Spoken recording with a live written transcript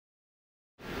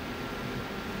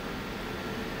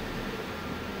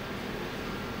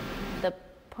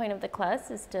point of the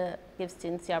class is to give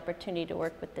students the opportunity to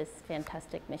work with this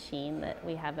fantastic machine that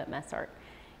we have at MassArt.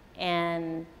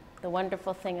 And the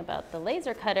wonderful thing about the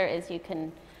laser cutter is you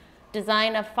can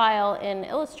design a file in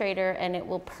Illustrator and it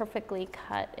will perfectly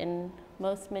cut in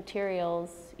most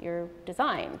materials your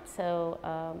design. So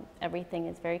everything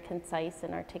is very concise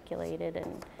and articulated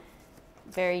and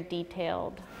very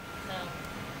detailed. So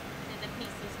the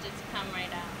pieces just come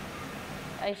right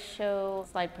out. I show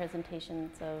slide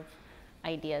presentations of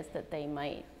ideas that they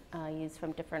might use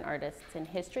from different artists in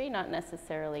history, not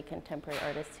necessarily contemporary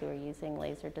artists who are using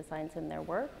laser designs in their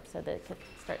work, so that they could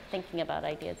start thinking about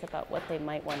ideas about what they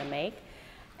might want to make.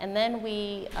 And then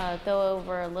we go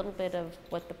over a little bit of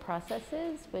what the process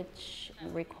is, which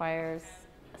requires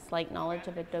a slight knowledge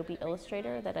of Adobe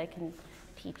Illustrator that I can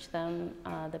teach them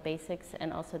the basics,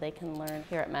 and also they can learn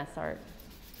here at MassArt.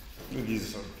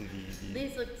 These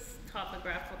look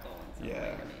topographical in some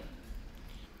way to me.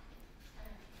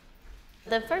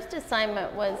 The first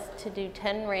assignment was to do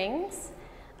 10 rings,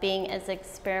 being as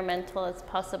experimental as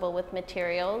possible with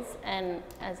materials and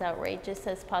as outrageous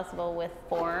as possible with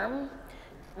form.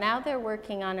 Now they're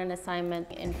working on an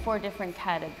assignment in 4 different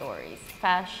categories: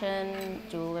 fashion,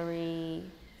 jewelry,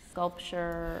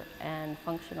 sculpture, and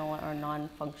functional or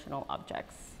non-functional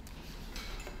objects.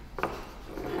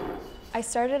 I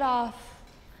started off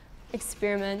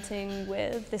experimenting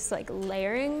with this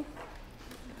layering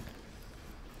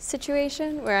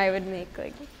situation where I would make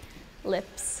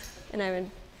lips, and I would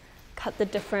cut the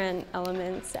different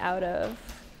elements out of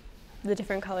the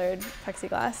different colored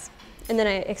plexiglass. And then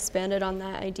I expanded on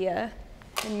that idea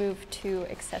and moved to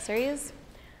accessories,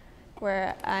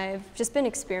 where I've just been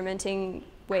experimenting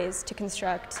ways to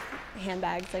construct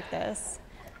handbags like this.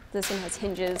 This one has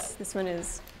hinges, this one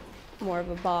is more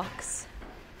of a box.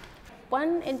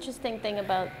 One interesting thing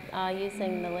about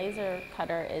using the laser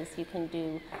cutter is you can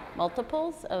do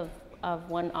multiples of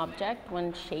one object,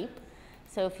 one shape.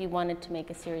 So if you wanted to make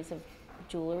a series of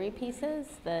jewelry pieces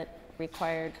that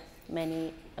required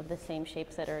many of the same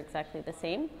shapes that are exactly the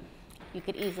same, you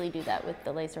could easily do that with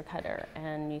the laser cutter,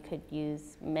 and you could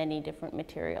use many different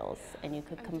materials and you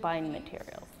could combine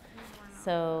materials.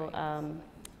 So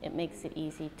it makes it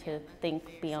easy to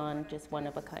think beyond just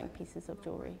one-of-a-kind pieces of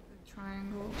jewelry.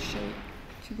 Triangle shape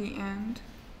to the end,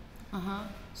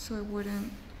 so it would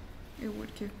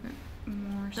give it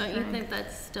more strength. Don't you think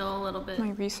that's still a little bit? My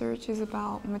research is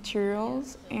about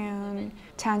materials and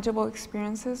tangible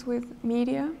experiences with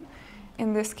media.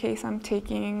 In this case, I'm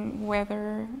taking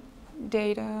weather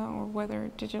data or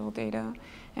weather digital data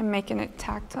and making it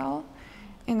tactile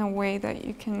in a way that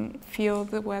you can feel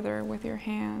the weather with your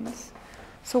hands.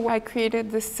 So I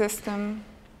created this system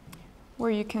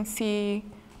where you can see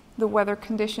the weather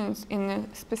conditions in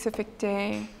a specific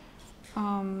day,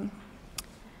 and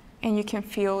you can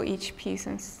feel each piece,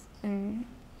 and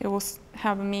it will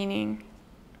have a meaning.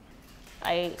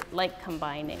 I like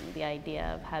combining the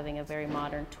idea of having a very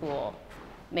modern tool,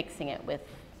 mixing it with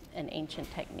an ancient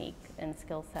technique and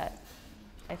skill set.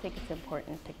 I think it's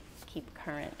important to keep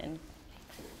current and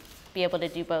be able to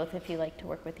do both if you like to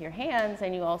work with your hands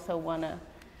and you also want to,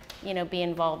 be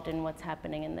involved in what's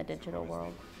happening in the digital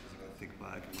world.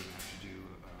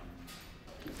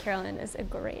 Carolanne is a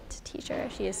great teacher.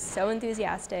 She is so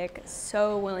enthusiastic,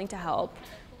 so willing to help,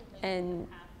 and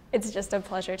it's just a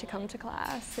pleasure to come to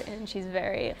class. And she's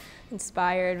very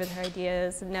inspired with her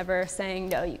ideas, never saying,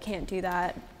 no, you can't do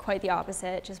that. Quite the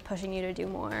opposite, just pushing you to do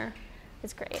more.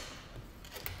 It's great.